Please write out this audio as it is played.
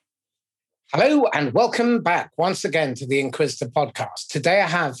Hello and welcome back once again to the Inquisitor podcast. Today I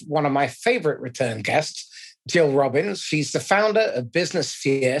have one of my favorite return guests, Jill Robbins. She's the founder of Business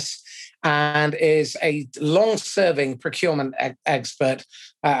Fierce and is a long-serving procurement expert,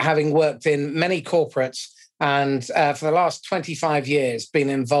 having worked in many corporates and for the last 25 years been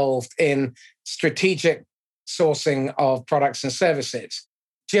involved in strategic sourcing of products and services.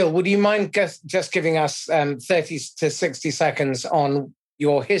 Jill, would you mind just giving us 30 to 60 seconds on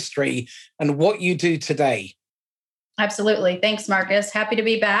your history and what you do today? Absolutely. Thanks, Marcus. Happy to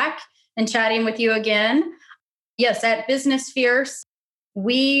be back and chatting with you again. Yes, at Business Fierce,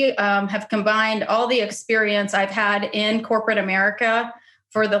 we have combined all the experience I've had in corporate America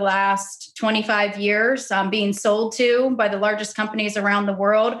for the last 25 years, being sold to by the largest companies around the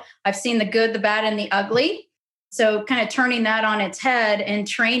world. I've seen the good, the bad, and the ugly. So kind of turning that on its head and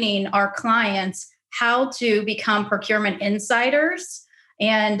training our clients how to become procurement insiders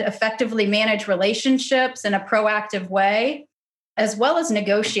and effectively manage relationships in a proactive way, as well as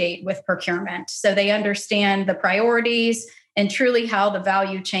negotiate with procurement so they understand the priorities and truly how the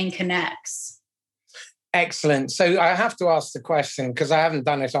value chain connects. Excellent. So I have to ask the question, because I haven't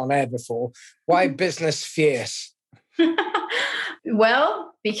done it on air before, why Business Fierce?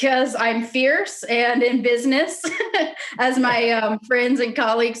 Well, because I'm fierce and in business, as my friends and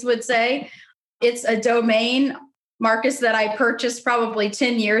colleagues would say. It's a domain, Marcus, that I purchased probably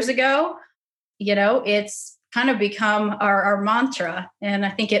 10 years ago. You know, it's kind of become our mantra, and I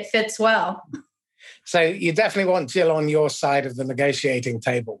think it fits well. So you definitely want Jill on your side of the negotiating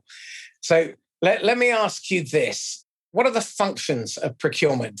table. So let me ask you this. What are the functions of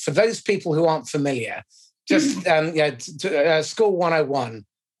procurement? For those people who aren't familiar, just School 101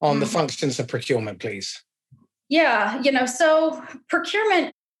 on the functions of procurement, please. Yeah, so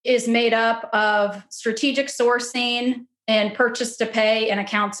procurement is made up of strategic sourcing and purchase to pay and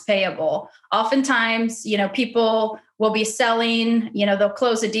accounts payable. Oftentimes, people will be selling, they'll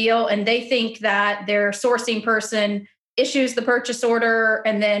close a deal and they think that their sourcing person issues the purchase order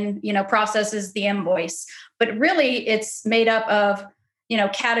and then, processes the invoice. But really it's made up of,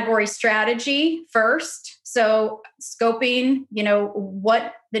 category strategy first. So scoping,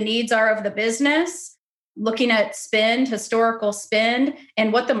 what the needs are of the business, looking at spend, historical spend,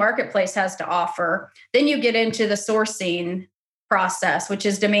 and what the marketplace has to offer. Then you get into the sourcing process, which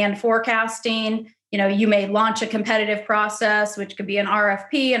is demand forecasting. You may launch a competitive process, which could be an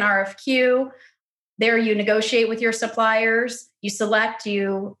RFP, an RFQ. There you negotiate with your suppliers, you select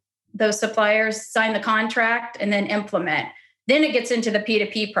those suppliers, sign the contract, and then implement. Then it gets into the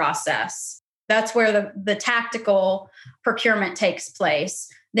P2P process. That's where the tactical procurement takes place.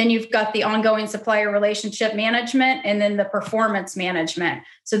 Then you've got the ongoing supplier relationship management and then the performance management.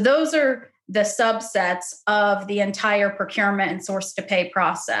 So those are the subsets of the entire procurement and source to pay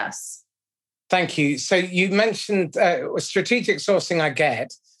process. Thank you. So you mentioned strategic sourcing, I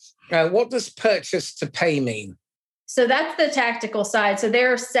get. What does purchase to pay mean? So that's the tactical side. So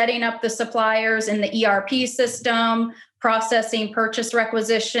they're setting up the suppliers in the ERP system, processing purchase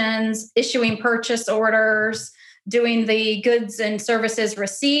requisitions, issuing purchase orders, doing the goods and services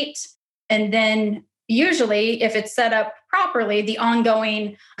receipt, and then usually, if it's set up properly, the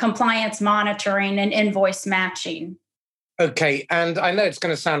ongoing compliance monitoring and invoice matching. Okay, and I know it's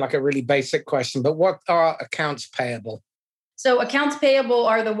going to sound like a really basic question, but what are accounts payable? So accounts payable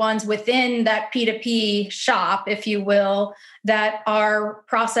are the ones within that P2P shop, if you will, that are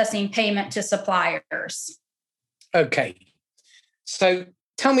processing payment to suppliers. Okay, so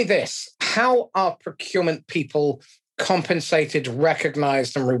tell me this. How are procurement people compensated,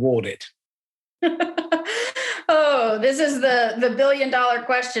 recognized, and rewarded? Oh, this is the billion-dollar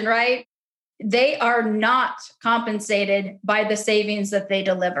question, right? They are not compensated by the savings that they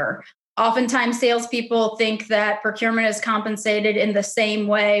deliver. Oftentimes, salespeople think that procurement is compensated in the same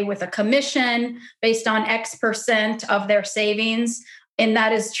way with a commission based on X% of their savings, and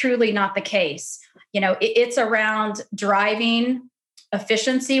that is truly not the case. It's around driving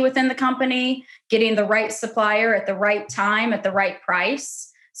efficiency within the company, getting the right supplier at the right time, at the right price.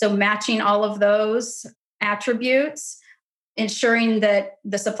 So matching all of those attributes, ensuring that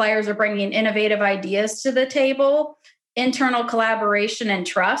the suppliers are bringing innovative ideas to the table. Internal collaboration and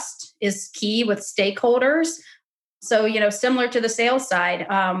trust is key with stakeholders. So, similar to the sales side,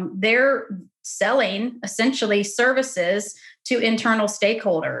 they're selling essentially services to internal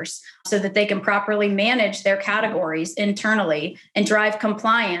stakeholders so that they can properly manage their categories internally and drive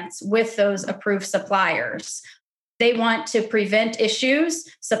compliance with those approved suppliers. They want to prevent issues,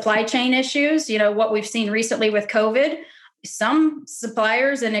 supply chain issues. What we've seen recently with COVID, some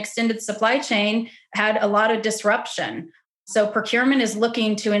suppliers and extended supply chain had a lot of disruption. So procurement is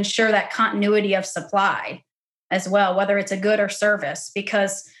looking to ensure that continuity of supply as well, whether it's a good or service,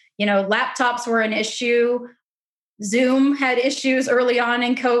 because, laptops were an issue. Zoom had issues early on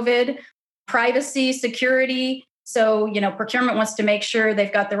in COVID, privacy, security. So, procurement wants to make sure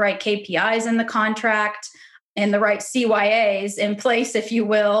they've got the right KPIs in the contract and the right CYAs in place, if you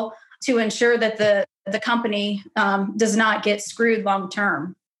will, to ensure that the company does not get screwed long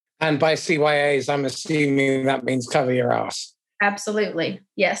term. And by CYAs, I'm assuming that means cover your ass. Absolutely.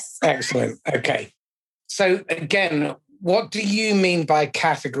 Yes. Excellent. Okay. So again, what do you mean by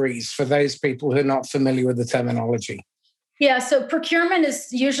categories for those people who are not familiar with the terminology? Yeah, so procurement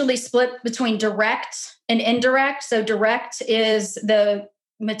is usually split between direct and indirect. So direct is the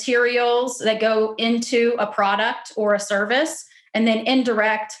materials that go into a product or a service, and then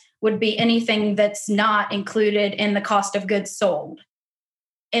indirect would be anything that's not included in the cost of goods sold.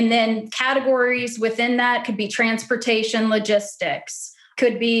 And then categories within that could be transportation, logistics,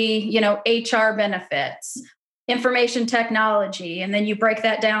 could be, HR benefits, information technology. And then you break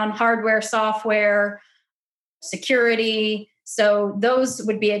that down, hardware, software, security. So those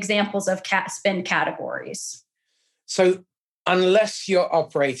would be examples of spend categories. So unless you're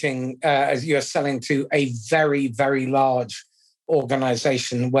operating as you're selling to a very, very large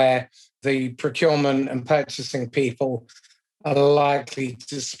organization where the procurement and purchasing people are likely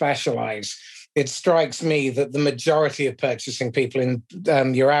to specialize, it strikes me that the majority of purchasing people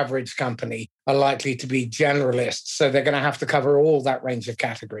in your average company are likely to be generalists. So they're going to have to cover all that range of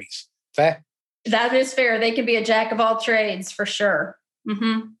categories. Fair? That is fair. They can be a jack of all trades for sure.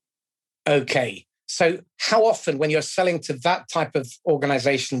 Mm-hmm. Okay. So how often when you're selling to that type of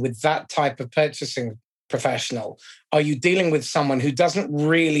organization with that type of purchasing professional, are you dealing with someone who doesn't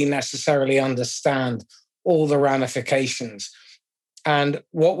really necessarily understand all the ramifications? And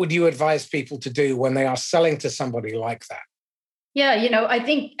what would you advise people to do when they are selling to somebody like that? Yeah, I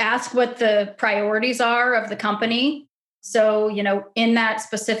think ask what the priorities are of the company. So, in that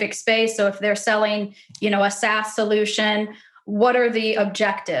specific space, so if they're selling, a SaaS solution, what are the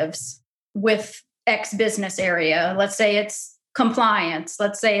objectives with X business area? Let's say it's compliance.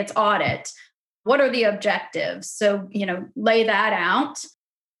 Let's say it's audit. What are the objectives? So, lay that out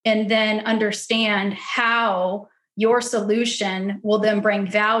and then understand how your solution will then bring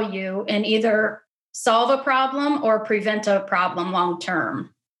value and either solve a problem or prevent a problem long term.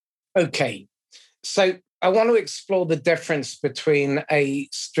 Okay. So I want to explore the difference between a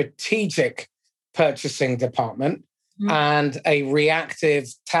strategic purchasing department and a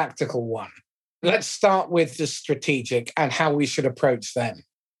reactive tactical one. Let's start with the strategic and how we should approach them.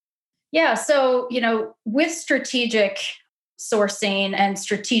 Yeah. So, with strategic sourcing and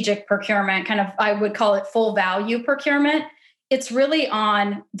strategic procurement, kind of, I would call it full value procurement, it's really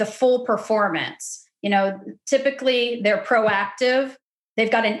on the full performance. Typically they're proactive.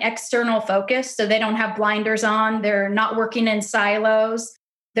 They've got an external focus, so they don't have blinders on. They're not working in silos.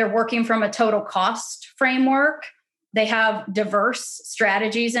 They're working from a total cost framework. They have diverse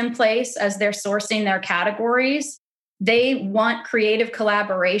strategies in place as they're sourcing their categories. They want creative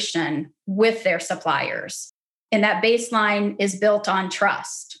collaboration with their suppliers. And that baseline is built on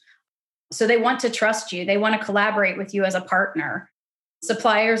trust. So they want to trust you. They want to collaborate with you as a partner.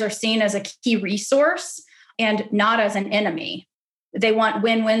 Suppliers are seen as a key resource and not as an enemy. They want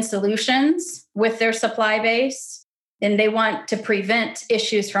win-win solutions with their supply base, and they want to prevent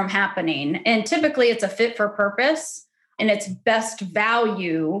issues from happening. And typically it's a fit for purpose, and it's best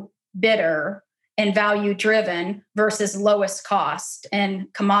value bidder and value driven versus lowest cost and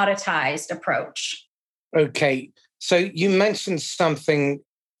commoditized approach. Okay. So you mentioned something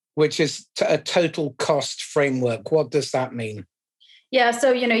which is a total cost framework. What does that mean? Yeah.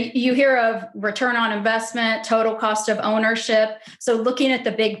 So, you hear of return on investment, total cost of ownership. So looking at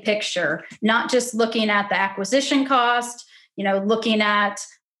the big picture, not just looking at the acquisition cost, looking at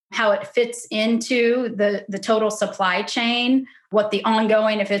how it fits into the total supply chain, what the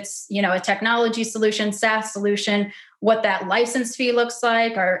ongoing, if it's, a technology solution, SaaS solution, what that license fee looks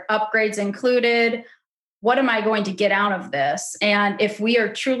like, are upgrades included? What am I going to get out of this? And if we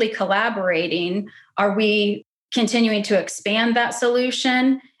are truly collaborating, are we continuing to expand that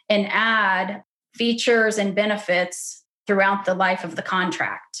solution and add features and benefits throughout the life of the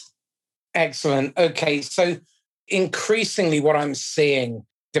contract? Excellent. Okay. So increasingly what I'm seeing,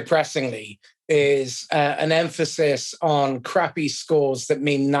 depressingly, is an emphasis on crappy scores that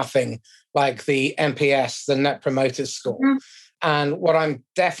mean nothing, like the NPS, the Net Promoter Score. Mm-hmm. And what I'm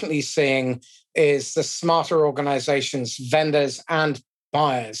definitely seeing is the smarter organizations, vendors and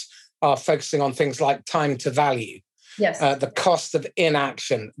buyers, are focusing on things like time to value. Yes. the cost of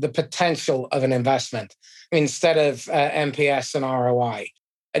inaction, the potential of an investment instead of NPS and ROI.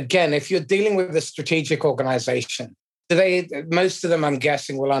 Again, if you're dealing with a strategic organization, most of them, I'm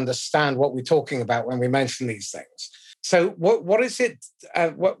guessing, will understand what we're talking about when we mention these things. So what is it?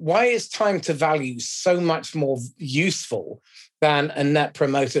 Why is time to value so much more useful than a net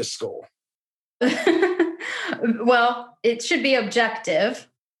promoter score? Well, it should be objective.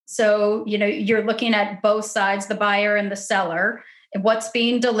 So, you're looking at both sides, the buyer and the seller, and what's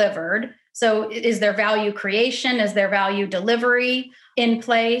being delivered. So is there value creation? Is there value delivery in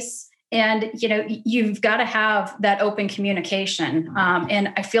place? And, you've got to have that open communication.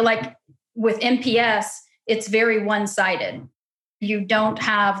 And I feel like with NPS, it's very one-sided. You don't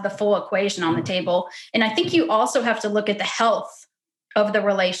have the full equation on the table. And I think you also have to look at the health of the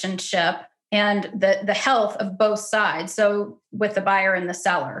relationship and the health of both sides. So with the buyer and the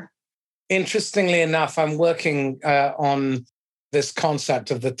seller. Interestingly enough, I'm working on this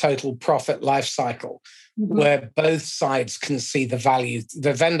concept of the total profit life cycle, where both sides can see the value.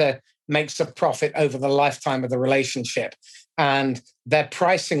 The vendor makes a profit over the lifetime of the relationship, and their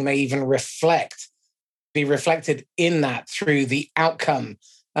pricing may even be reflected in that through the outcome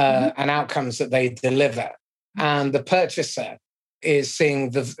and outcomes that they deliver. And the purchaser is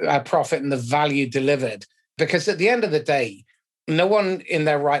seeing the profit and the value delivered. Because at the end of the day, no one in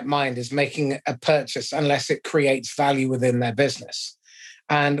their right mind is making a purchase unless it creates value within their business.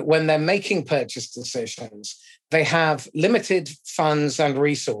 And when they're making purchase decisions, they have limited funds and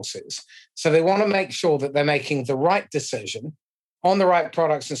resources. So they want to make sure that they're making the right decision on the right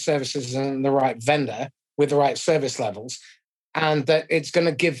products and services and the right vendor with the right service levels, and that it's going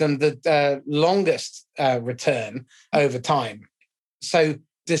to give them the longest return over time. So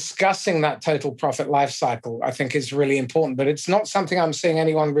discussing that total profit life cycle, I think, is really important, but it's not something I'm seeing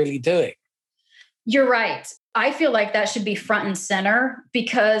anyone really doing. You're right. I feel like that should be front and center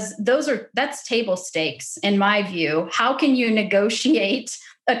because that's table stakes in my view. How can you negotiate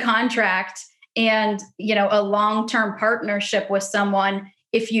a contract and, a long-term partnership with someone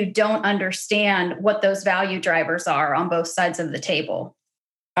if you don't understand what those value drivers are on both sides of the table?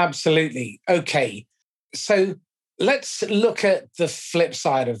 Absolutely. Okay. So let's look at the flip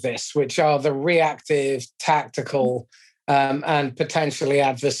side of this, which are the reactive, tactical, and potentially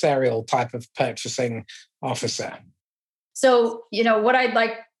adversarial type of purchasing officer. So, what I'd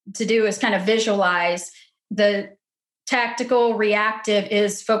like to do is kind of visualize the tactical reactive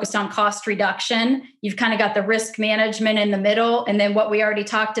is focused on cost reduction. You've kind of got the risk management in the middle. And then what we already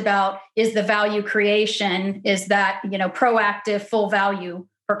talked about is the value creation, is that, proactive full value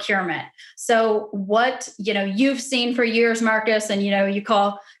procurement. So what, you've seen for years, Marcus, and, you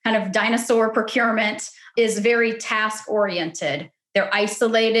call kind of dinosaur procurement is very task oriented. They're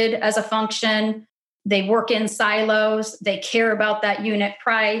isolated as a function. They work in silos. They care about that unit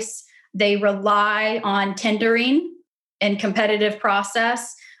price. They rely on tendering and competitive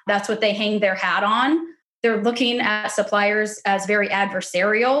process. That's what they hang their hat on. They're looking at suppliers as very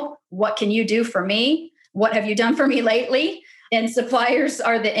adversarial. What can you do for me? What have you done for me lately? And suppliers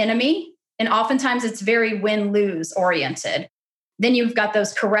are the enemy. And oftentimes it's very win-lose oriented. Then you've got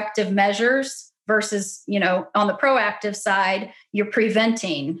those corrective measures versus, on the proactive side, you're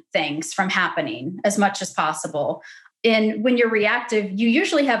preventing things from happening as much as possible. And when you're reactive, you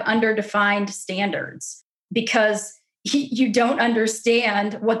usually have underdefined standards because you don't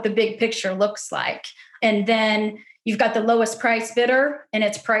understand what the big picture looks like. And then you've got the lowest price bidder and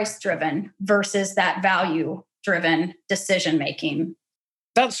it's price driven versus that value driven decision making.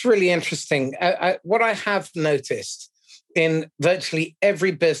 That's really interesting. What I have noticed in virtually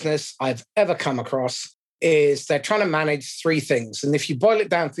every business I've ever come across is they're trying to manage three things. And if you boil it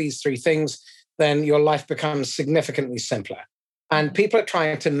down to these three things, then your life becomes significantly simpler. And people are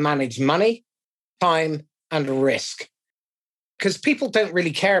trying to manage money, time, and risk. Because people don't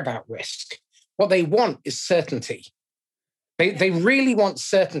really care about risk. What they want is certainty. They really want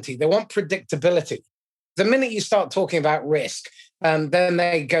certainty. They want predictability. The minute you start talking about risk, then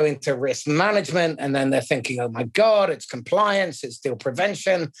they go into risk management, and then they're thinking, oh my God, it's compliance, it's deal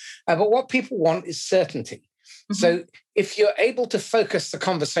prevention. But what people want is certainty. Mm-hmm. So if you're able to focus the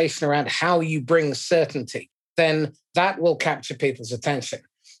conversation around how you bring certainty, then that will capture people's attention.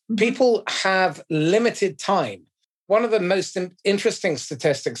 Mm-hmm. People have limited time. One of the most interesting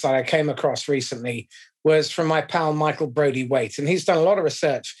statistics that I came across recently was from my pal, Michael Brody-Waite. And he's done a lot of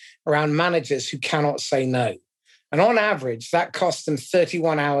research around managers who cannot say no. And on average, that costs them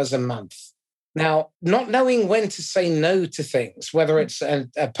 31 hours a month. Now, not knowing when to say no to things, whether it's a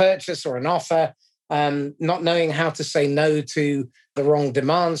purchase or an offer, not knowing how to say no to the wrong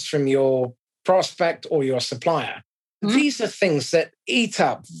demands from your prospect or your supplier, These are things that eat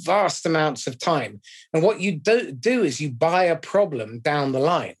up vast amounts of time. And what you do is you buy a problem down the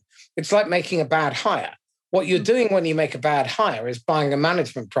line. It's like making a bad hire. What you're doing when you make a bad hire is buying a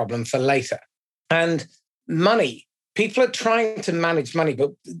management problem for later. And money, people are trying to manage money,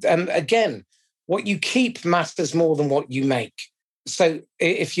 but again, what you keep matters more than what you make. So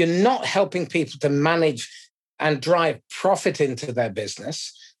if you're not helping people to manage and drive profit into their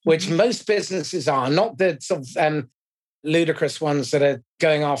business, which most businesses are, not the sort of ludicrous ones that are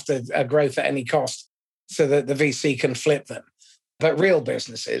going after growth at any cost so that the VC can flip them, but real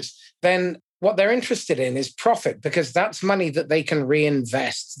businesses, then what they're interested in is profit, because that's money that they can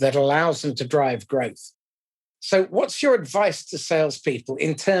reinvest that allows them to drive growth. So what's your advice to salespeople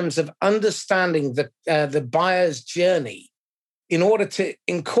in terms of understanding the buyer's journey in order to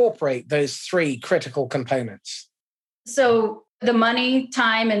incorporate those three critical components? So the money,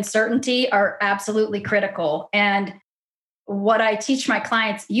 time, and certainty are absolutely critical. And what I teach my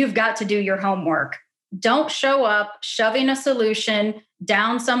clients, you've got to do your homework. Don't show up shoving a solution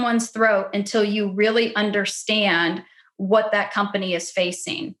down someone's throat until you really understand what that company is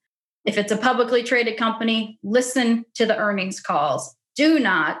facing. If it's a publicly traded company, listen to the earnings calls. Do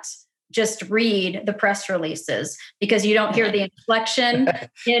not just read the press releases, because you don't hear the inflection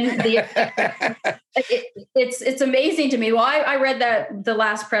in the. It's amazing to me. Well, I read the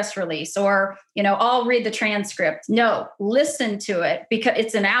last press release, or I'll read the transcript. No, listen to it, because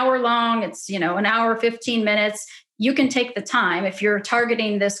it's an hour long. It's an hour 15 minutes. You can take the time if you're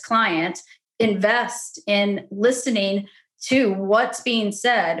targeting this client. Invest in listening to what's being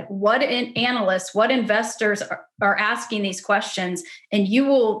said, what analysts, what investors are asking these questions. And you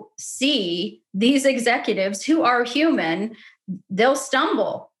will see these executives who are human, they'll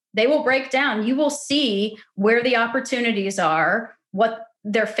stumble, they will break down. You will see where the opportunities are, what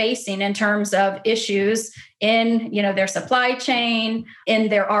they're facing in terms of issues in their supply chain, in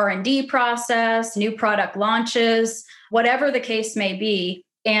their R&D process, new product launches, whatever the case may be,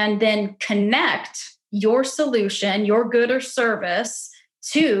 and then connect your solution, your good or service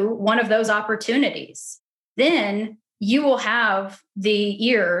to one of those opportunities. Then you will have the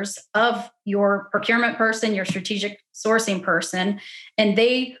ears of your procurement person, your strategic sourcing person, and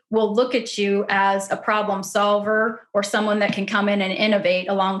they will look at you as a problem solver or someone that can come in and innovate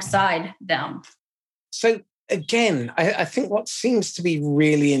alongside them. So again, I think what seems to be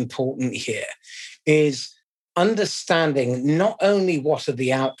really important here is understanding not only what are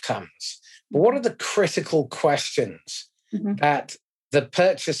the outcomes, but what are the critical questions that the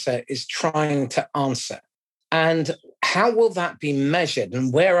purchaser is trying to answer? And how will that be measured?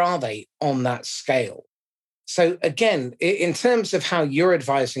 And where are they on that scale? So again, in terms of how you're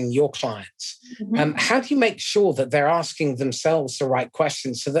advising your clients, how do you make sure that they're asking themselves the right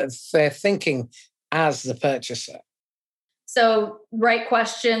questions so that they're thinking as the purchaser? So right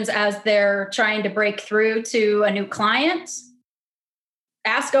questions as they're trying to break through to a new client.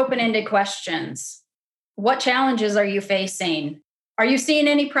 Ask open-ended questions. What challenges are you facing? Are you seeing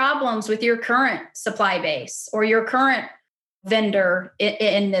any problems with your current supply base or your current vendor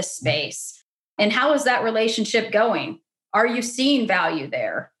in this space? And how is that relationship going? Are you seeing value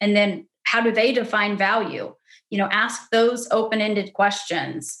there? And then how do they define value? Ask those open-ended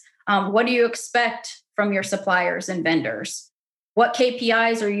questions. What do you expect from your suppliers and vendors? What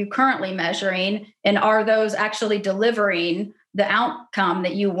KPIs are you currently measuring? And are those actually delivering the outcome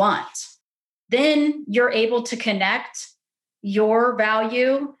that you want? Then you're able to connect your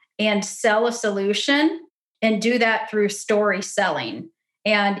value and sell a solution, and do that through story selling.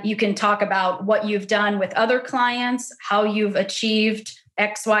 And you can talk about what you've done with other clients, how you've achieved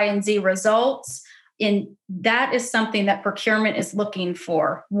X, Y, and Z results. And that is something that procurement is looking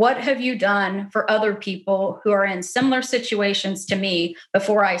for. What have you done for other people who are in similar situations to me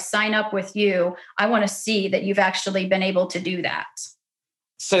before I sign up with you? I want to see that you've actually been able to do that.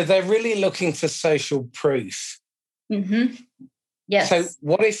 So they're really looking for social proof. Yes. So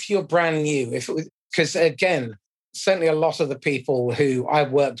what if you're brand new? Because again, certainly a lot of the people who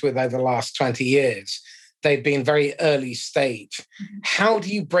I've worked with over the last 20 years, they've been very early stage. How do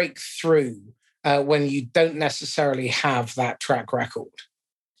you break through when you don't necessarily have that track record?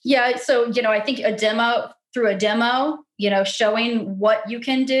 Yeah. So, I think through a demo, showing what you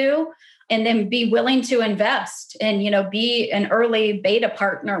can do, and then be willing to invest and, be an early beta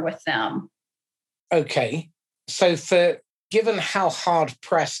partner with them. Okay. So given how hard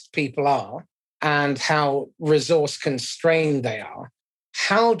pressed people are and how resource constrained they are,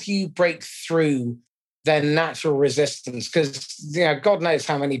 how do you break through their natural resistance? Because, God knows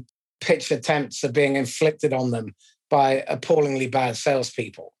how many pitch attempts are being inflicted on them by appallingly bad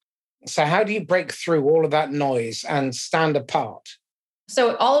salespeople. So how do you break through all of that noise and stand apart?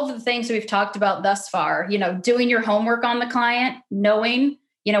 So all of the things we've talked about thus far, doing your homework on the client, knowing,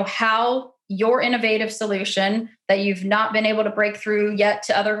 how your innovative solution that you've not been able to break through yet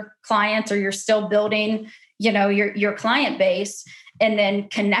to other clients, or you're still building, your client base, and then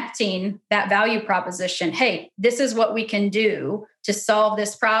connecting that value proposition. Hey, this is what we can do to solve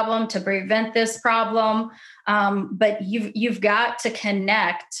this problem, to prevent this problem. But you've got to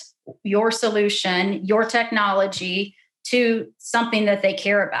connect your solution, your technology to something that they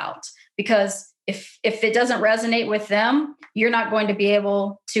care about. Because if it doesn't resonate with them, you're not going to be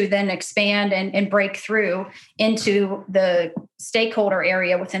able to then expand and break through into the stakeholder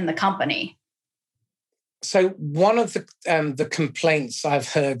area within the company. So one of the complaints I've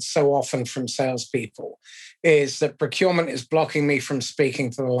heard so often from salespeople is that procurement is blocking me from speaking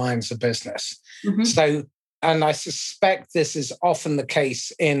to the lines of business. Mm-hmm. So, and I suspect this is often the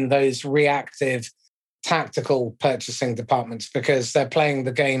case in those reactive tactical purchasing departments, because they're playing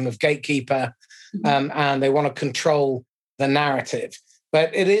the game of gatekeeper, and they want to control the narrative.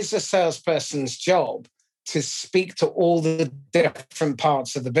 But it is a salesperson's job to speak to all the different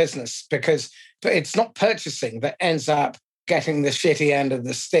parts of the business, because it's not purchasing that ends up getting the shitty end of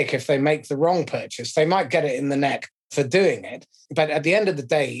the stick if they make the wrong purchase. They might get it in the neck for doing it, but at the end of the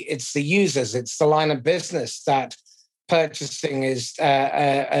day, it's the users, it's the line of business that purchasing is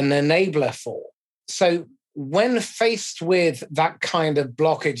an enabler for. So when faced with that kind of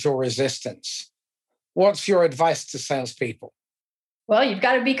blockage or resistance, what's your advice to salespeople? Well, you've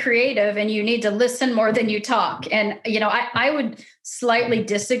got to be creative, and you need to listen more than you talk. And, I would slightly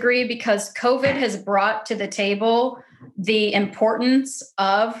disagree, because COVID has brought to the table the importance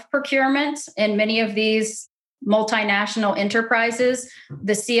of procurement in many of these multinational enterprises.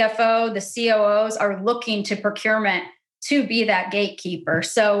 The CFO, the COOs are looking to procurement to be that gatekeeper.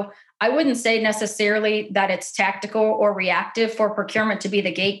 So I wouldn't say necessarily that it's tactical or reactive for procurement to be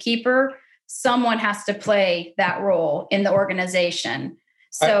the gatekeeper. Someone has to play that role in the organization.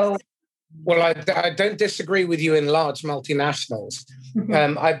 So, I don't disagree with you in large multinationals.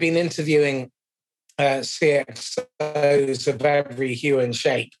 Mm-hmm. I've been interviewing CXOs of every hue and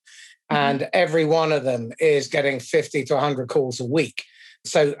shape, and every one of them is getting 50 to 100 calls a week.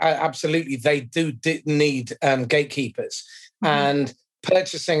 So absolutely, they do need gatekeepers, and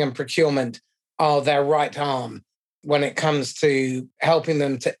purchasing and procurement are their right arm when it comes to helping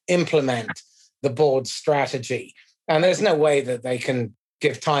them to implement the board's strategy. And there's no way that they can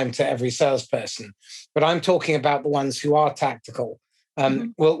give time to every salesperson, but I'm talking about the ones who are tactical.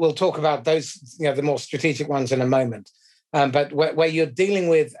 We'll talk about those, the more strategic ones in a moment. But where you're dealing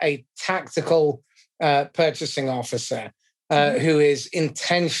with a tactical purchasing officer who is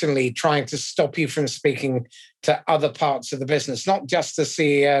intentionally trying to stop you from speaking to other parts of the business, not just the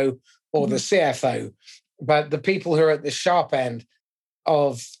CEO or the CFO, but the people who are at the sharp end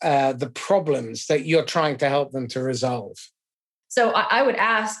of the problems that you're trying to help them to resolve. So I would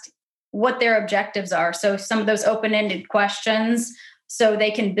ask what their objectives are. So some of those open-ended questions, so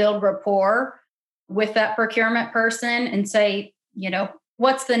they can build rapport with that procurement person and say,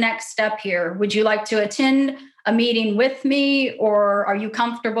 what's the next step here? Would you like to attend a meeting with me, or are you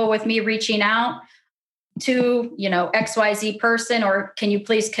comfortable with me reaching out to, XYZ person, or can you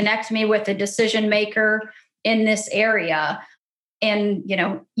please connect me with a decision maker in this area? And,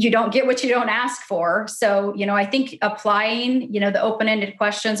 you don't get what you don't ask for. So, I think applying, the open-ended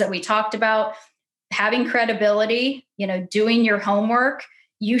questions that we talked about, having credibility, doing your homework,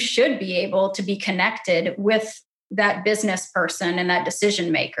 you should be able to be connected with that business person and that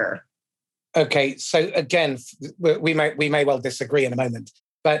decision maker. Okay. So again, we may well disagree in a moment,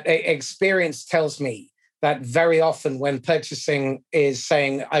 but experience tells me that very often when purchasing is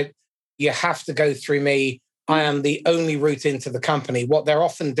saying, you have to go through me, I am the only route into the company, what they're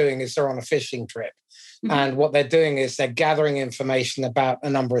often doing is they're on a fishing trip. And what they're doing is they're gathering information about a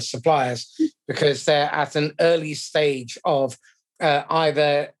number of suppliers, because they're at an early stage of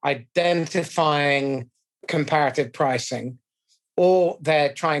either identifying comparative pricing, or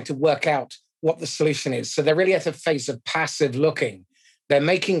they're trying to work out what the solution is. So they're really at a phase of passive looking. They're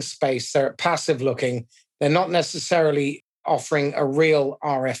making space, they're passive looking. They're not necessarily offering a real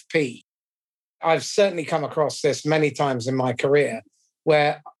RFP. I've certainly come across this many times in my career,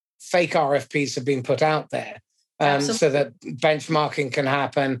 where fake RFPs have been put out there so that benchmarking can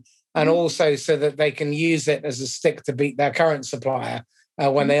happen, and also so that they can use it as a stick to beat their current supplier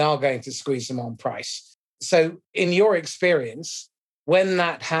when they are going to squeeze them on price. So in your experience, when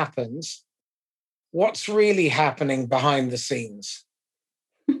that happens, what's really happening behind the scenes?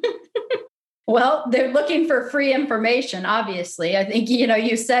 Well, they're looking for free information, obviously. I think,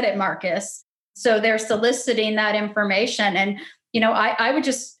 you said it, Marcus. So they're soliciting that information. And, I would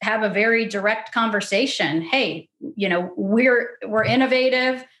just have a very direct conversation. Hey, we're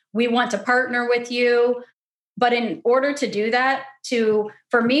innovative. We want to partner with you. But in order to do that,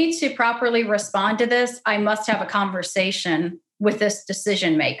 for me to properly respond to this, I must have a conversation with this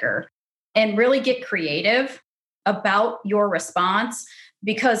decision maker and really get creative about your response.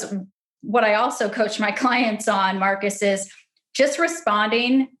 Because what I also coach my clients on, Marcus, is just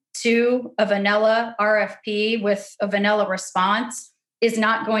responding to a vanilla RFP with a vanilla response is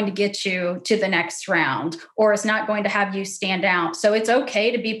not going to get you to the next round, or is not going to have you stand out. So it's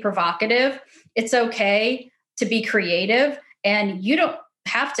okay to be provocative. It's okay to be creative, and you don't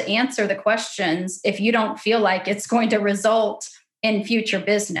have to answer the questions if you don't feel like it's going to result in future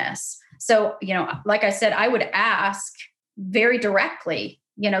business. So, like I said, I would ask very directly,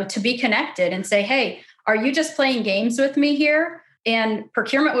 to be connected and say, hey, are you just playing games with me here? And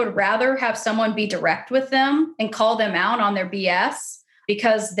procurement would rather have someone be direct with them and call them out on their BS,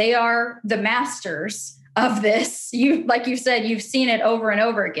 because they are the masters of this. Like you said, you've seen it over and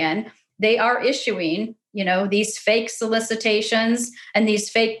over again. They are issuing, these fake solicitations and these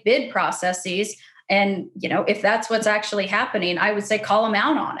fake bid processes. And, if that's what's actually happening, I would say call them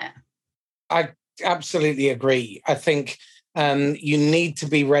out on it. I absolutely agree. I think you need to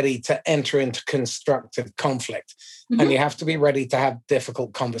be ready to enter into constructive conflict, and you have to be ready to have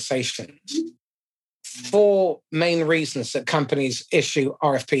difficult conversations. 4 main reasons that companies issue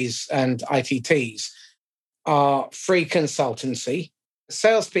RFPs and ITTs are free consultancy.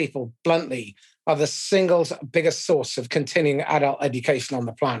 Salespeople, bluntly, are the single biggest source of continuing adult education on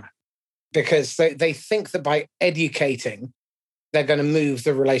the planet, because they think that by educating, they're going to move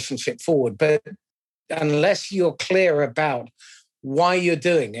the relationship forward. But unless you're clear about why you're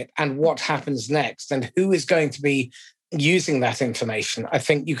doing it and what happens next and who is going to be using that information, I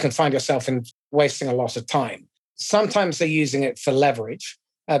think you can find yourself in wasting a lot of time. Sometimes they're using it for leverage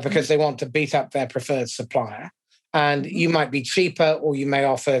because they want to beat up their preferred supplier. And you might be cheaper, or you may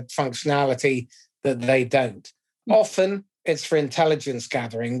offer functionality that they don't. Often it's for intelligence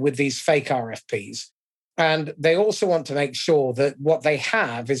gathering with these fake RFPs. And they also want to make sure that what they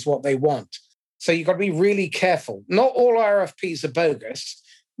have is what they want. So you've got to be really careful. Not all RFPs are bogus,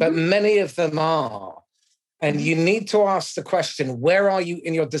 but many of them are. And you need to ask the question, where are you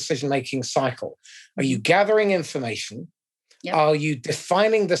in your decision-making cycle? Are you gathering information? Yep. Are you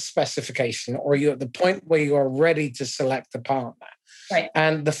defining the specification, or are you at the point where you are ready to select the partner? Right.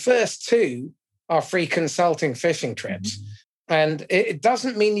 And the first 2 are free consulting fishing trips. And it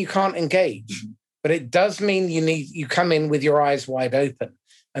doesn't mean you can't engage, but it does mean you come in with your eyes wide open.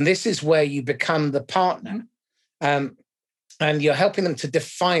 And this is where you become the partner. And you're helping them to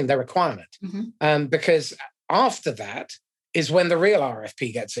define their requirement. Because after that is when the real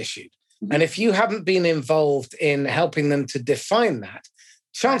RFP gets issued. And if you haven't been involved in helping them to define that,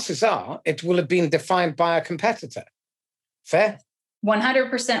 chances are it will have been defined by a competitor. Fair?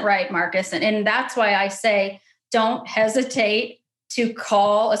 100% right, Marcus. And that's why I say don't hesitate to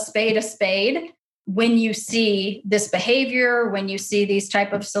call a spade when you see this behavior, when you see these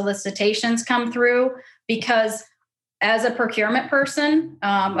type of solicitations come through, because as a procurement person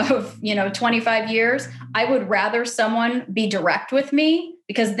of 25 years, I would rather someone be direct with me,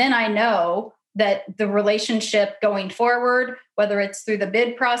 because then I know that the relationship going forward, whether it's through the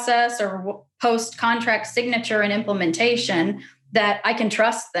bid process or post-contract signature and implementation, that I can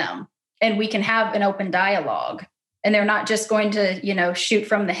trust them and we can have an open dialogue, and they're not just going to, shoot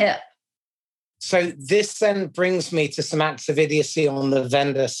from the hip. So this then brings me to some acts of idiocy on the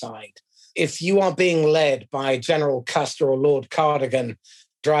vendor side. If you are being led by General Custer or Lord Cardigan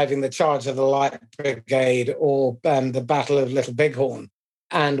driving the charge of the Light Brigade, or the Battle of Little Bighorn,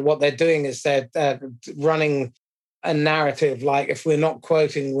 and what they're doing is they're running a narrative like, if we're not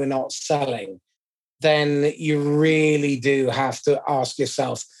quoting, we're not selling, then you really do have to ask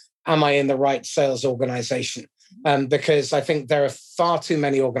yourself, am I in the right sales organization? Because I think there are far too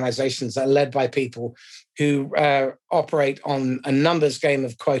many organizations that are led by people who operate on a numbers game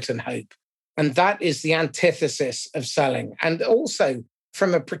of quote and hope. And that is the antithesis of selling. And also,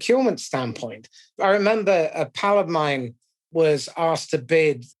 from a procurement standpoint, I remember a pal of mine was asked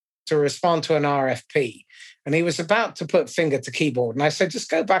to respond to an RFP. And he was about to put finger to keyboard. And I said, just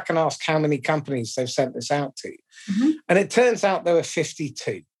go back and ask how many companies they've sent this out to. And it turns out there were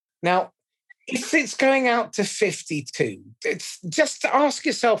 52. Now, if it's going out to 52, it's just to ask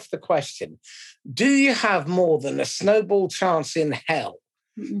yourself the question, do you have more than a snowball chance in hell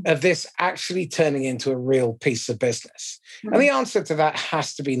of this actually turning into a real piece of business? Mm-hmm. And the answer to that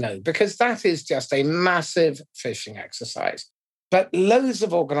has to be no, because that is just a massive fishing exercise. But loads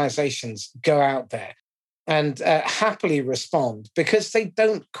of organizations go out there and happily respond because they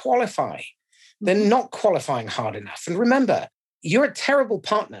don't qualify. They're not qualifying hard enough. And remember, you're a terrible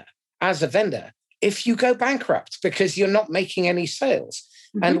partner as a vendor if you go bankrupt because you're not making any sales.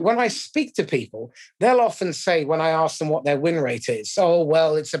 Mm-hmm. And when I speak to people, they'll often say, when I ask them what their win rate is, oh,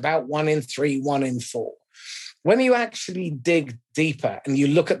 well, it's about 1 in 3, 1 in 4. When you actually dig deeper and you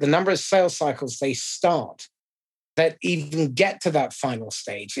look at the number of sales cycles they start that even get to that final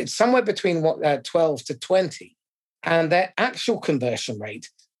stage, it's somewhere between 12 to 20. And their actual conversion rate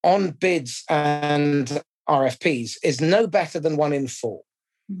on bids and RFPs is no better than 1 in 4.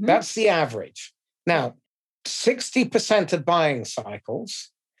 Mm-hmm. That's the average. Now, 60% of buying cycles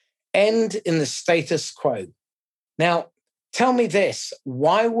end in the status quo. Now, tell me this,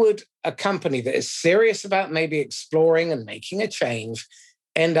 why would a company that is serious about maybe exploring and making a change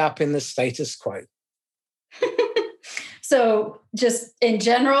end up in the status quo? So just in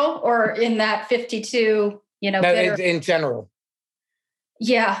general or in that 52, No, in general.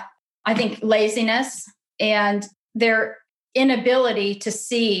 Yeah, I think laziness and their inability to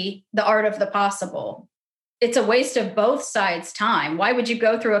see the art of the possible. It's a waste of both sides' time. Why would you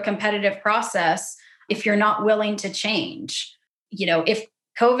go through a competitive process if you're not willing to change? If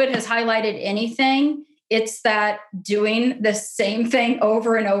COVID has highlighted anything, it's that doing the same thing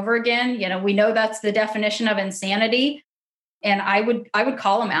over and over again. We know that's the definition of insanity. And I would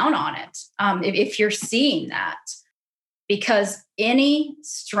call them out on it if you're seeing that. Because any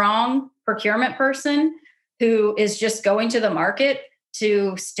strong procurement person who is just going to the market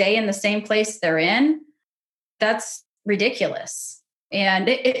to stay in the same place they're in, that's ridiculous. And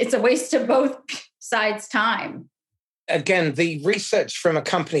it's a waste of both sides' time. Again, the research from a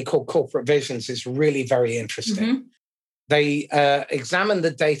company called Corporate Visions is really very interesting. Mm-hmm. They examined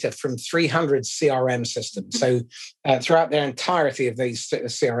the data from 300 CRM systems, so throughout their entirety of these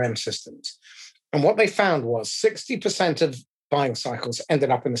CRM systems. And what they found was 60% of buying cycles ended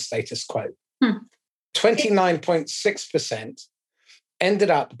up in the status quo. 29.6% ended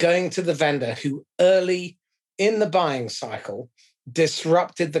up going to the vendor who early in the buying cycle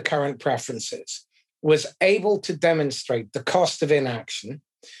disrupted the current preferences, was able to demonstrate the cost of inaction,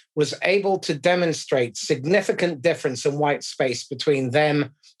 was able to demonstrate significant difference in white space between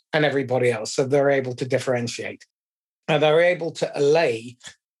them and everybody else. So they're able to differentiate. And they're able to allay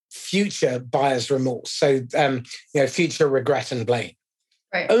future buyer's remorse. So, future regret and blame.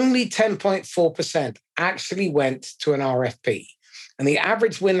 Right. Only 10.4% actually went to an RFP. And the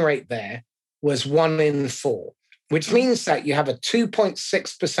average win rate there was 1 in 4, which means that you have a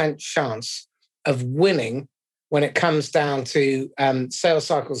 2.6% chance of winning when it comes down to sales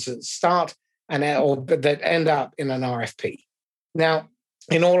cycles that start or that end up in an RFP. Now,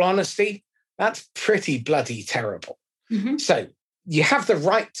 in all honesty, that's pretty bloody terrible. Mm-hmm. So you have the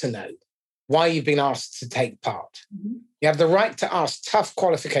right to know why you've been asked to take part. Mm-hmm. You have the right to ask tough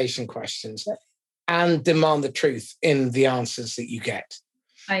qualification questions and demand the truth in the answers that you get.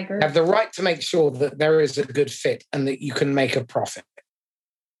 I agree. You have the right to make sure that there is a good fit and that you can make a profit.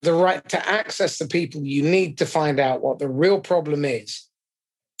 The right to access the people you need to find out what the real problem is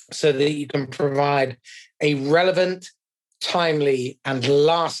so that you can provide a relevant, timely, and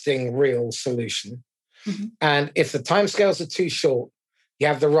lasting real solution. Mm-hmm. And if the timescales are too short, you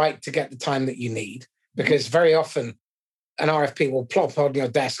have the right to get the time that you need, because very often an RFP will plop on your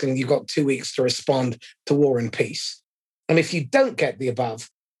desk and you've got 2 weeks to respond to War and Peace. And if you don't get the above,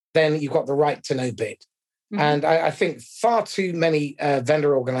 then you've got the right to no bid. Mm-hmm. And I think far too many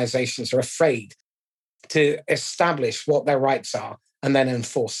vendor organizations are afraid to establish what their rights are and then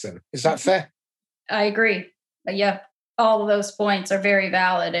enforce them. Is that fair? I agree. Yeah, all of those points are very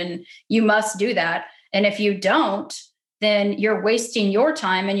valid, and you must do that. And if you don't, then you're wasting your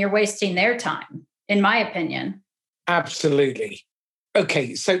time and you're wasting their time, in my opinion. Absolutely.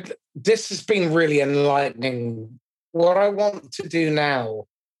 Okay, so this has been really enlightening. What I want to do now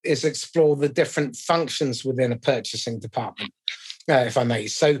is explore the different functions within a purchasing department, if I may.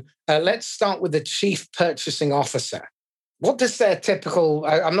 So let's start with the chief purchasing officer. What does their typical,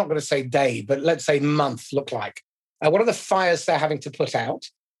 I'm not going to say day, but let's say month look like? What are the fires they're having to put out?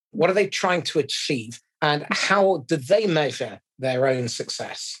 What are they trying to achieve? And how do they measure their own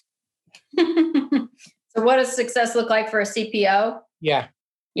success? So what does success look like for a CPO? Yeah.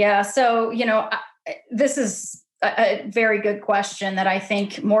 Yeah. So, this is a very good question that I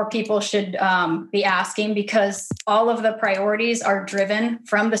think more people should be asking, because all of the priorities are driven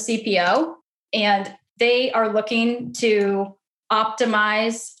from the CPO, and they are looking to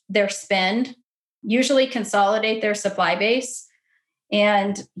optimize their spend, usually consolidate their supply base.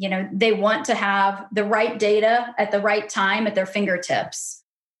 And, they want to have the right data at the right time at their fingertips.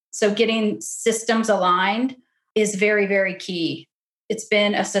 So getting systems aligned is very, very key. It's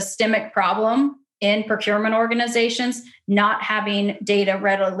been a systemic problem in procurement organizations, not having data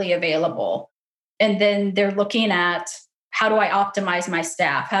readily available. And then they're looking at, how do I optimize my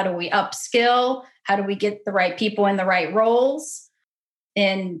staff? How do we upskill? How do we get the right people in the right roles?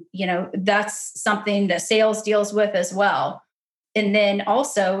 And, that's something that sales deals with as well. And then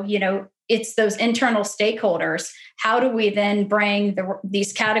also, it's those internal stakeholders. How do we then bring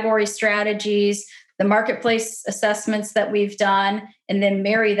these category strategies, the marketplace assessments that we've done, and then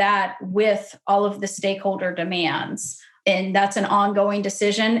marry that with all of the stakeholder demands? And that's an ongoing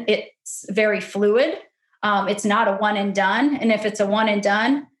decision. It's very fluid. It's not a one and done. And if it's a one and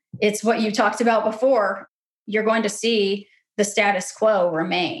done, it's what you talked about before. You're going to see the status quo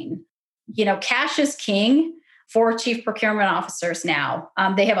remain. Cash is king for chief procurement officers now.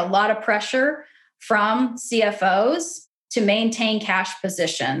 They have a lot of pressure from CFOs to maintain cash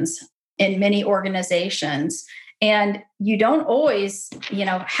positions in many organizations. And you don't always,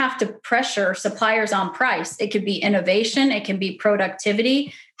 have to pressure suppliers on price. It could be innovation, it can be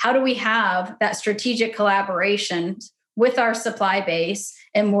productivity. How do we have that strategic collaboration with our supply base,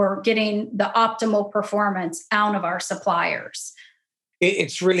 and we're getting the optimal performance out of our suppliers?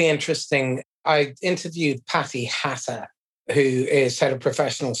 It's really interesting. I interviewed Patty Hatter, who is head of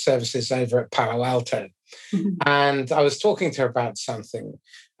professional services over at Palo Alto. Mm-hmm. And I was talking to her about something.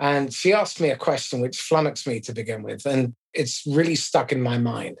 And she asked me a question which flummoxed me to begin with. And it's really stuck in my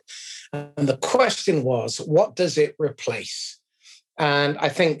mind. And the question was, what does it replace? And I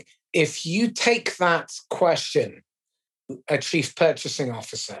think if you take that question, a chief purchasing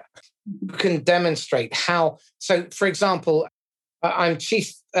officer, you can demonstrate how. So, for example, I'm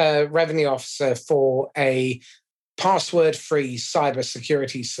chief revenue officer for a password-free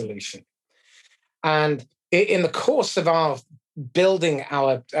cybersecurity solution. And in the course of our building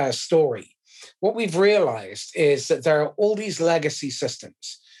our story, what we've realized is that there are all these legacy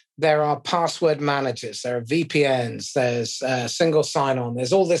systems. There are password managers, there are VPNs, there's single sign-on,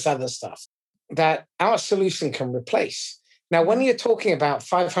 there's all this other stuff that our solution can replace. Now, when you're talking about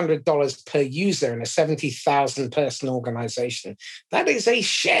 $500 per user in a 70,000 person organization, that is a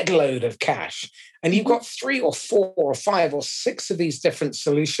shed load of cash. And you've got 3 or 4 or 5 or 6 of these different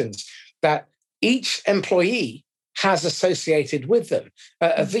solutions that each employee has associated with them.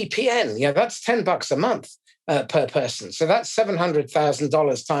 A VPN, that's $10 a month per person. So that's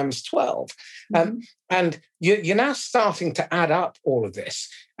 $700,000 times 12. And you're now starting to add up all of this.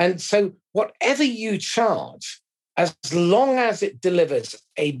 And so whatever you charge, as long as it delivers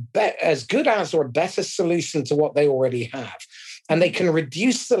as good as or a better solution to what they already have, and they can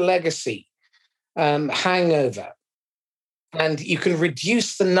reduce the legacy hangover, and you can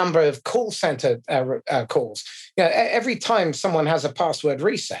reduce the number of call center calls. Every time someone has a password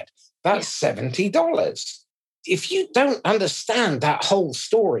reset, that's $70. If you don't understand that whole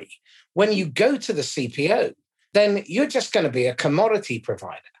story, when you go to the CPO, then you're just going to be a commodity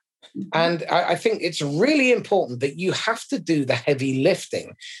provider. And I think it's really important that you have to do the heavy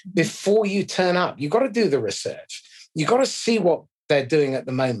lifting before you turn up. You've got to do the research. You've got to see what they're doing at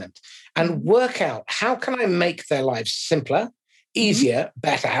the moment and work out, how can I make their lives simpler, easier,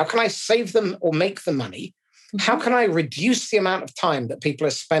 better? How can I save them or make them money? How can I reduce the amount of time that people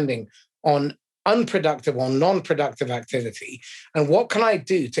are spending on unproductive or non-productive activity? And what can I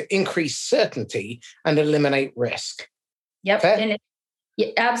do to increase certainty and eliminate risk? Yep. And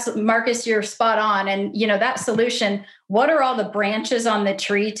absolutely, Marcus, you're spot on. And, that solution, what are all the branches on the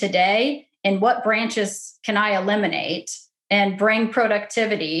tree today? And what branches can I eliminate and bring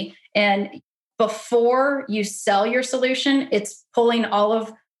productivity? And before you sell your solution, it's pulling all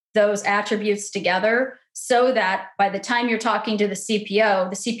of those attributes together so that by the time you're talking to the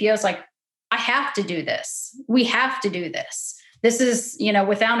CPO is like, I have to do this. We have to do this. This is,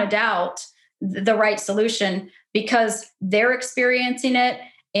 without a doubt, the right solution, because they're experiencing it.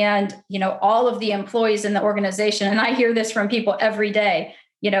 And, all of the employees in the organization, and I hear this from people every day,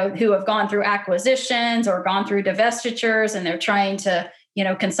 who have gone through acquisitions or gone through divestitures, and they're trying to,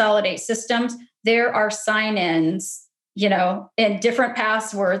 consolidate systems. There are sign-ins, and different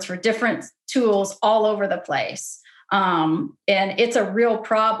passwords for different tools all over the place. And it's a real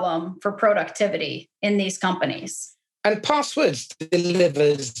problem for productivity in these companies. And passwords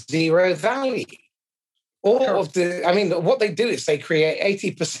deliver zero value. What they do is they create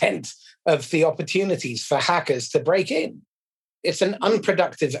 80% of the opportunities for hackers to break in. It's an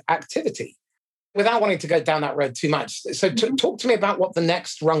unproductive activity. without wanting to go down that road too much, so talk to me about what the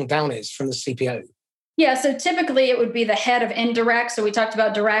next rung down is from the CPO. Yeah, so typically it would be the head of indirect. So we talked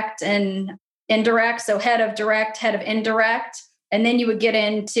about direct and indirect. So head of direct, head of indirect. And then you would get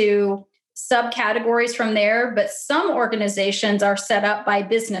into subcategories from there. But some organizations are set up by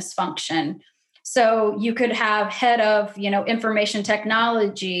business function. So you could have head of, information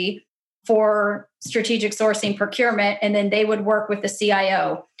technology for strategic sourcing procurement, and then they would work with the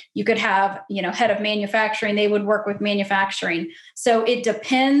CIO. You could have, head of manufacturing, they would work with manufacturing. So it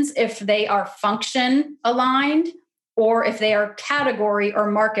depends if they are function aligned or if they are category or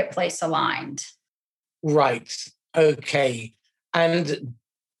marketplace aligned. Right. Okay. And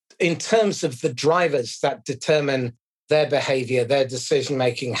in terms of the drivers that determine their behavior, their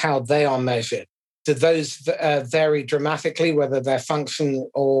decision-making, how they are measured, do those vary dramatically, whether they're function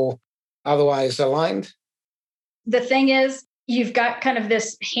or otherwise aligned? The thing is, you've got kind of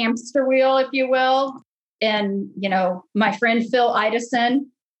this hamster wheel, if you will. And, my friend Phil Idison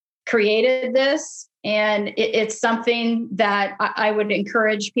created this. And it's something that I would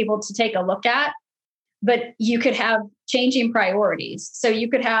encourage people to take a look at. But you could have changing priorities. So you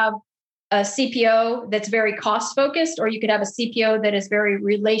could have a CPO that's very cost focused, or you could have a CPO that is very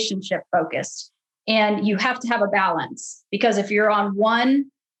relationship focused. And you have to have a balance, because if you're on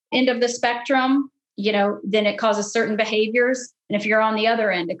one end of the spectrum, then it causes certain behaviors. And if you're on the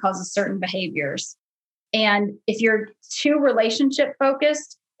other end, it causes certain behaviors. And if you're too relationship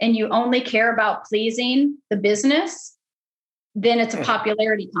focused and you only care about pleasing the business, then it's a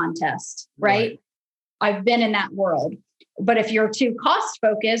popularity contest, right? I've been in that world. But if you're too cost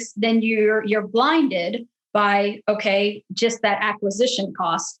focused, then you're blinded by, just that acquisition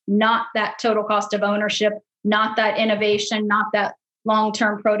cost, not that total cost of ownership, not that innovation, not that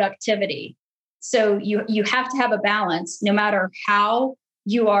long-term productivity. So you have to have a balance. No matter how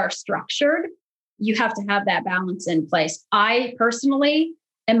you are structured, you have to have that balance in place. I personally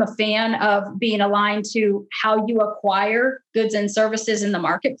am a fan of being aligned to how you acquire goods and services in the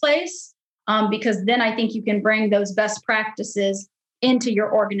marketplace, because then I think you can bring those best practices into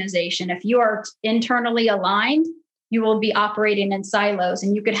your organization. If you are internally aligned, you will be operating in silos,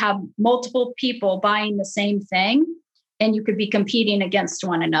 and you could have multiple people buying the same thing, and you could be competing against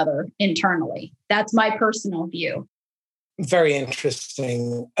one another internally. That's my personal view. Very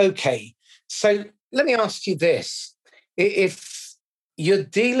interesting. Okay. So let me ask you this. If you're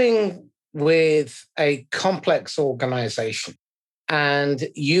dealing with a complex organization and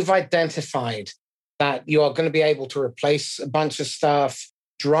you've identified that you are going to be able to replace a bunch of stuff,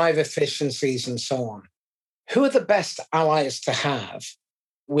 drive efficiencies, and so on, who are the best allies to have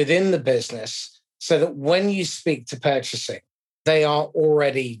within the business so that when you speak to purchasing, they are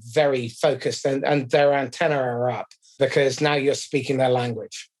already very focused and their antenna are up because now you're speaking their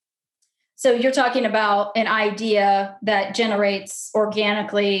language? So you're talking about an idea that generates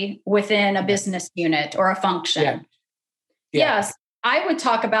organically within a business unit or a function. Yeah. Yes, I would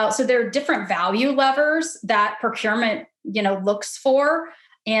talk about, so there are different value levers that procurement, looks for.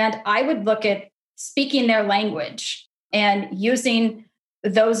 And I would look at speaking their language and using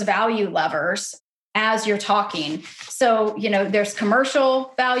those value levers as you're talking. So, there's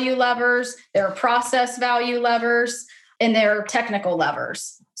commercial value levers, there are process value levers, and there are technical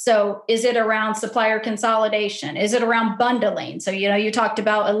levers. So is it around supplier consolidation? Is it around bundling? So, you talked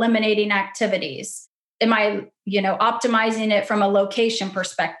about eliminating activities. Am I, optimizing it from a location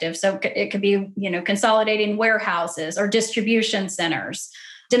perspective? So it could be, consolidating warehouses or distribution centers.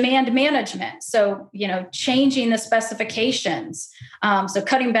 Demand management. So, changing the specifications. So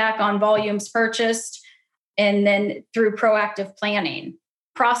cutting back on volumes purchased, and then through proactive planning.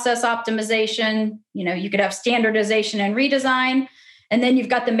 Process optimization, you could have standardization and redesign. And then you've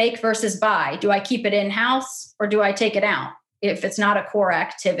got the make versus buy. Do I keep it in-house or do I take it out if it's not a core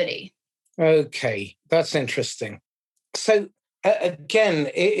activity? Okay, that's interesting. So again,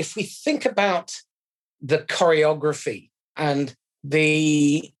 if we think about the choreography and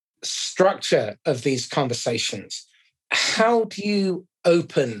the structure of these conversations, how do you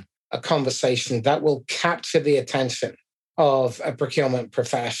open a conversation that will capture the attention of a procurement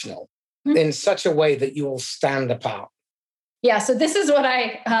professional in such a way that you will stand apart? Yeah, so this is what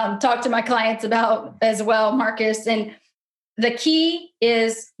I talk to my clients about as well, Marcus. And the key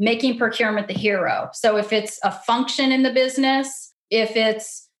is making procurement the hero. So if it's a function in the business, if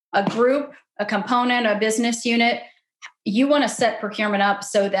it's a group, a component, a business unit, you want to set procurement up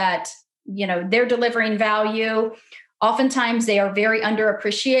so that, they're delivering value. Oftentimes they are very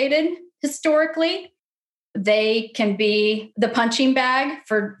underappreciated historically. They can be the punching bag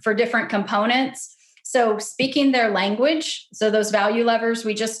for different components. So speaking their language, so those value levers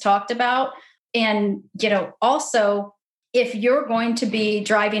we just talked about, And, also, if you're going to be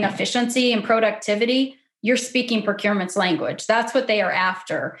driving efficiency and productivity, you're speaking procurement's language. That's what they are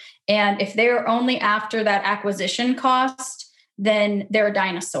after. And if they're only after that acquisition cost, then they're a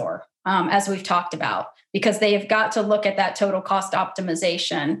dinosaur, as we've talked about, because they have got to look at that total cost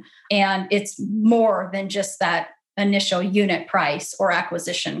optimization. And it's more than just that initial unit price or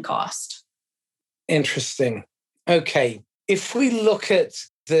acquisition cost. Interesting. Okay. If we look at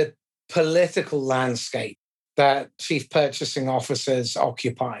the political landscape that chief purchasing officers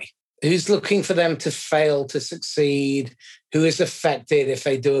occupy, who's looking for them to fail to succeed? Who is affected if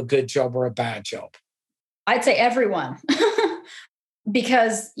they do a good job or a bad job? I'd say everyone.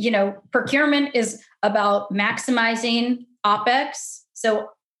 Because, procurement is about maximizing OpEx, so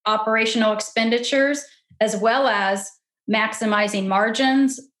operational expenditures, as well as maximizing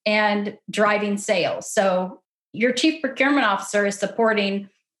margins and driving sales. So your chief procurement officer is supporting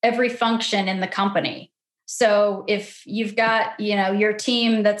every function in the company. So if you've got, your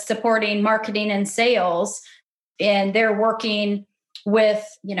team that's supporting marketing and sales, and they're working with,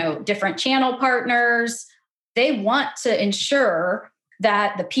 different channel partners, they want to ensure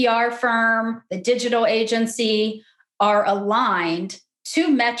that the PR firm, the digital agency are aligned to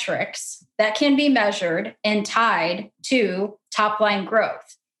metrics that can be measured and tied to top line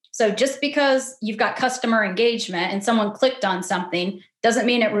growth. So just because you've got customer engagement and someone clicked on something doesn't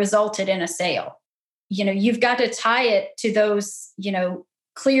mean it resulted in a sale. You've got to tie it to those,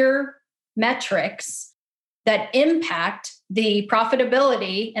 clear metrics that impact the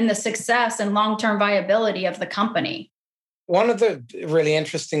profitability and the success and long-term viability of the company. One of the really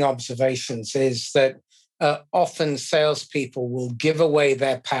interesting observations is that often salespeople will give away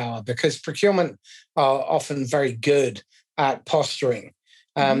their power because procurement are often very good at posturing.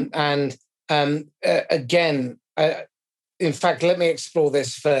 Again, in fact, let me explore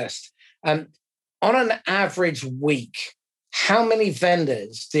this first. On an average week, how many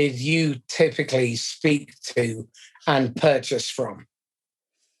vendors did you typically speak to and purchase from?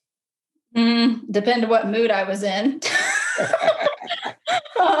 Depend on what mood I was in.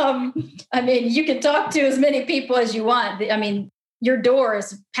 You can talk to as many people as you want. Your door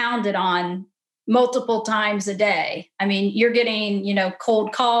is pounded on multiple times a day. You're getting,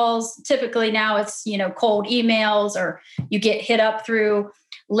 cold calls. Typically now it's, cold emails, or you get hit up through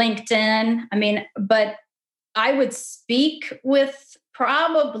LinkedIn. But I would speak with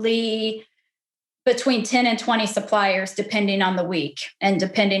probably between 10 and 20 suppliers, depending on the week and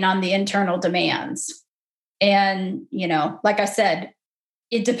depending on the internal demands. And, like I said,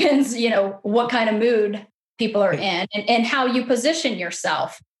 it depends, what kind of mood people are in and how you position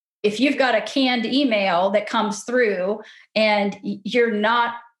yourself. If you've got a canned email that comes through and you're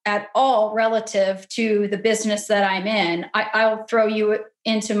not at all relative to the business that I'm in, I'll throw you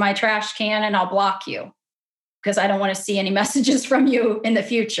into my trash can and I'll block you because I don't want to see any messages from you in the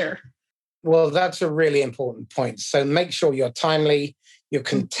future. Well, that's a really important point. So make sure you're timely, you're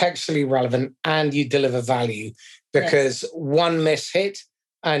contextually relevant, and you deliver value, because one mishit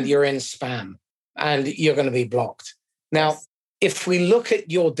and you're in spam and you're going to be blocked. Now, if we look at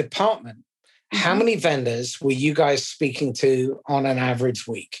your department, how many vendors were you guys speaking to on an average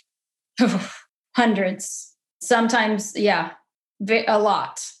week? Hundreds. Sometimes, a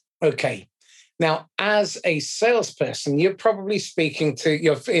lot. Okay. Now, as a salesperson, you're probably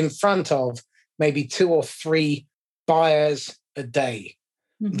you're in front of maybe 2 or 3 buyers a day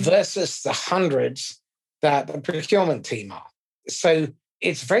versus the hundreds that the procurement team are. So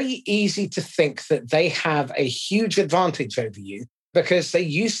it's very easy to think that they have a huge advantage over you because they're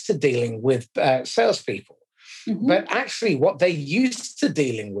used to dealing with salespeople. But actually, what they're used to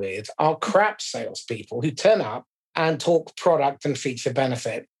dealing with are crap salespeople who turn up and talk product and feature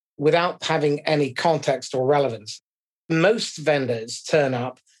benefit without having any context or relevance. Most vendors turn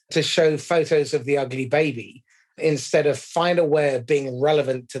up to show photos of the ugly baby instead of find a way of being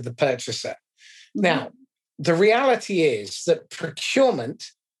relevant to the purchaser. Now, the reality is that procurement,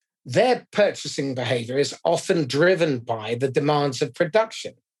 their purchasing behavior is often driven by the demands of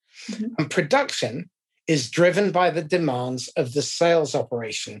production. And production is driven by the demands of the sales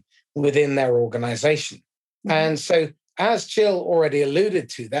operation within their organization. And so, as Jill already alluded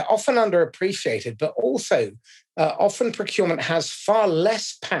to, they're often underappreciated, but also often procurement has far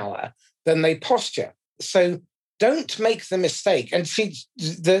less power than they posture. So don't make the mistake. And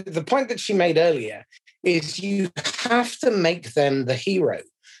the point that she made earlier is you have to make them the hero.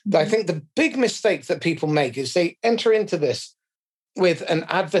 I think the big mistake that people make is they enter into this with an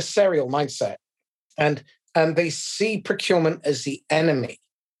adversarial mindset and they see procurement as the enemy.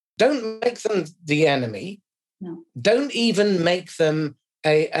 Don't make them the enemy. No. Don't even make them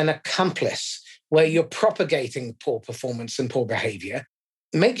an accomplice where you're propagating poor performance and poor behavior.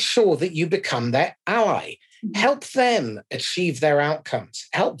 Make sure that you become their ally. Help them achieve their outcomes.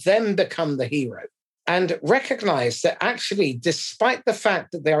 Help them become the hero. And recognize that actually, despite the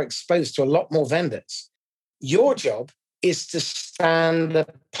fact that they are exposed to a lot more vendors, your job is to stand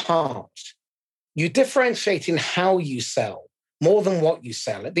apart. You differentiate in how you sell more than what you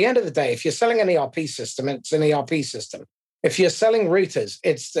sell. At the end of the day, if you're selling an ERP system, it's an ERP system. If you're selling routers,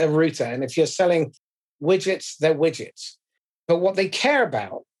 it's a router. And if you're selling widgets, they're widgets. But what they care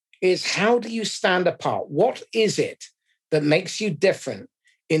about is, how do you stand apart? What is it that makes you different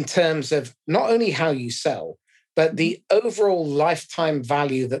in terms of not only how you sell, but the overall lifetime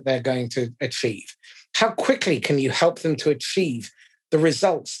value that they're going to achieve? How quickly can you help them to achieve the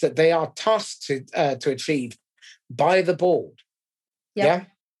results that they are tasked to achieve by the board? Yep. Yeah.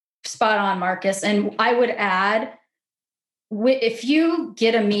 Spot on, Marcus. And I would add, if you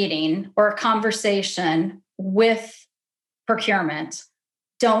get a meeting or a conversation with procurement,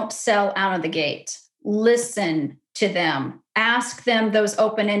 don't sell out of the gate. Listen to them. Ask them those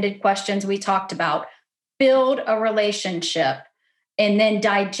open-ended questions we talked about. Build a relationship and then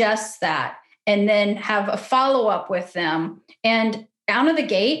digest that and then have a follow-up with them. And out of the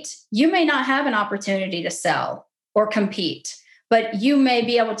gate, you may not have an opportunity to sell or compete, but you may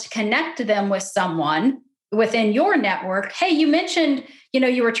be able to connect them with someone within your network. Hey, you mentioned,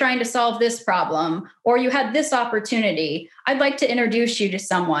 you were trying to solve this problem, or you had this opportunity. I'd like to introduce you to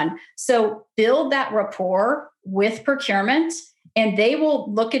someone. So build that rapport with procurement, and they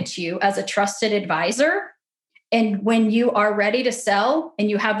will look at you as a trusted advisor. And when you are ready to sell and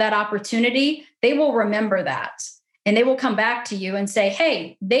you have that opportunity, they will remember that. And they will come back to you and say,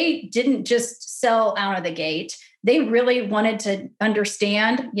 hey, they didn't just sell out of the gate. They really wanted to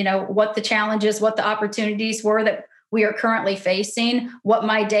understand, what the challenges, what the opportunities were that we are currently facing, what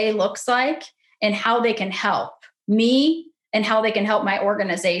my day looks like, and how they can help me and how they can help my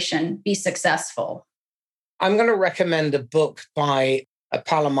organization be successful. I'm going to recommend a book by a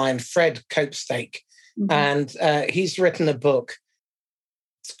pal of mine, Fred Copestake. Mm-hmm. And he's written a book.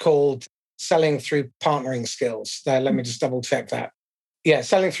 It's called Selling Through Partnering Skills. Let me just double check that. Yeah,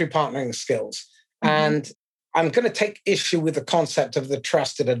 Selling Through Partnering Skills. Mm-hmm. And I'm going to take issue with the concept of the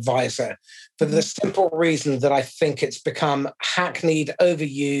trusted advisor for the simple reason that I think it's become hackneyed,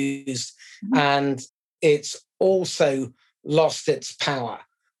 overused, and it's also lost its power.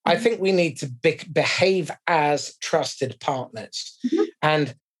 I think we need to behave as trusted partners. Mm-hmm.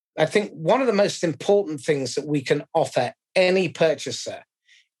 And I think one of the most important things that we can offer any purchaser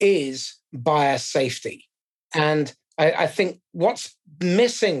is buyer safety. And I think what's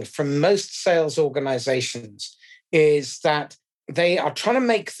missing from most sales organizations is that they are trying to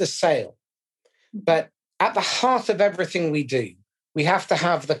make the sale. But at the heart of everything we do, we have to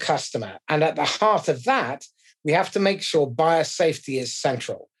have the customer. And at the heart of that, we have to make sure buyer safety is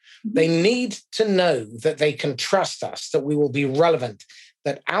central. They need to know that they can trust us, that we will be relevant,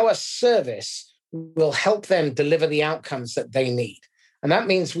 that our service will help them deliver the outcomes that they need. And that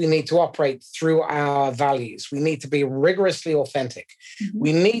means we need to operate through our values. We need to be rigorously authentic. Mm-hmm.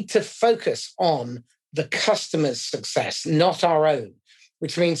 We need to focus on the customer's success, not our own,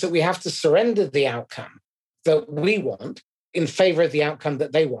 which means that we have to surrender the outcome that we want in favor of the outcome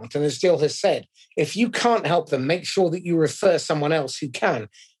that they want. And as Jill has said, if you can't help them, make sure that you refer someone else who can,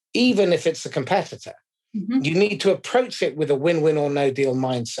 even if it's a competitor. Mm-hmm. You need to approach it with a win-win or no deal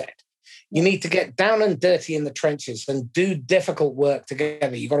mindset. You need to get down and dirty in the trenches and do difficult work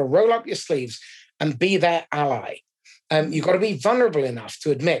together. You've got to roll up your sleeves and be their ally. You've got to be vulnerable enough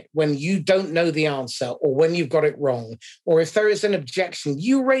to admit when you don't know the answer or when you've got it wrong, or if there is an objection,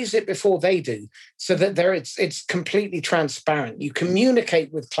 you raise it before they do so that it's completely transparent. You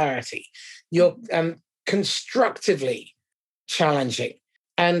communicate with clarity. You're constructively challenging.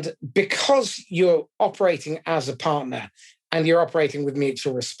 And because you're operating as a partner and you're operating with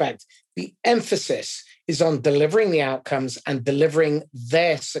mutual respect, the emphasis is on delivering the outcomes and delivering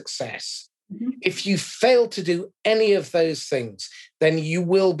their success. Mm-hmm. If you fail to do any of those things, then you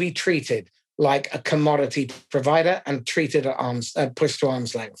will be treated like a commodity provider and treated at pushed to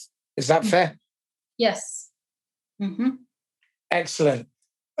arm's length. Is that fair? Yes. Mm-hmm. Excellent.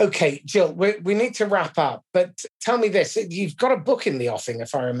 Okay, Jill, we need to wrap up, but tell me this. You've got a book in the offing,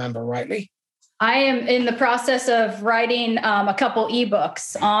 if I remember rightly. I am in the process of writing a couple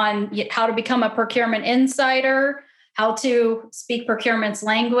ebooks on how to become a procurement insider, how to speak procurement's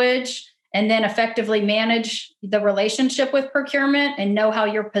language, and then effectively manage the relationship with procurement and know how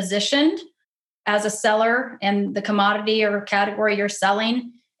you're positioned as a seller in the commodity or category you're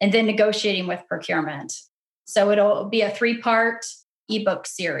selling, and then negotiating with procurement. So it'll be a 3-part ebook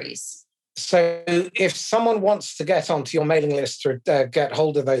series. So if someone wants to get onto your mailing list or get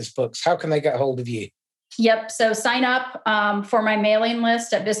hold of those books, how can they get hold of you? Yep. So sign up for my mailing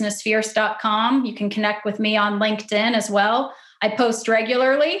list at businessfierce.com. You can connect with me on LinkedIn as well. I post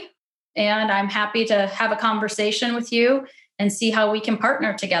regularly, and I'm happy to have a conversation with you and see how we can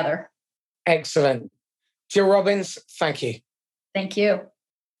partner together. Excellent. Jill Robbins, thank you. Thank you.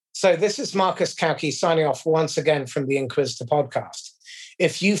 So this is Marcus Cauchi signing off once again from the Inquisitor podcast.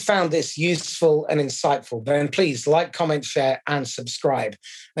 If you found this useful and insightful, then please like, comment, share, and subscribe.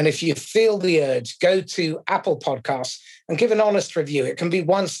 And if you feel the urge, go to Apple Podcasts and give an honest review. It can be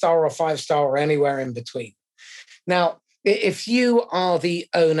 1-star or 5-star or anywhere in between. Now, if you are the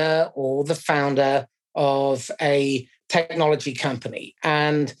owner or the founder of a technology company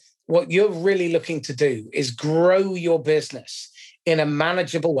and what you're really looking to do is grow your business in a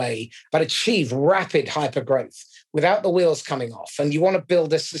manageable way, but achieve rapid hypergrowth without the wheels coming off, and you want to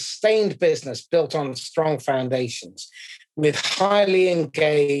build a sustained business built on strong foundations with highly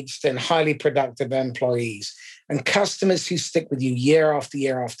engaged and highly productive employees and customers who stick with you year after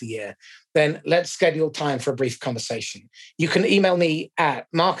year after year, then let's schedule time for a brief conversation. You can email me at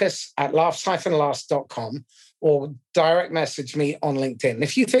marcus@laughs-last.com or direct message me on LinkedIn.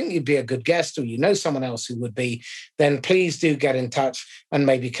 If you think you'd be a good guest or you know someone else who would be, then please do get in touch and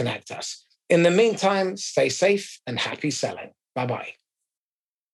maybe connect us. In the meantime, stay safe and happy selling. Bye-bye.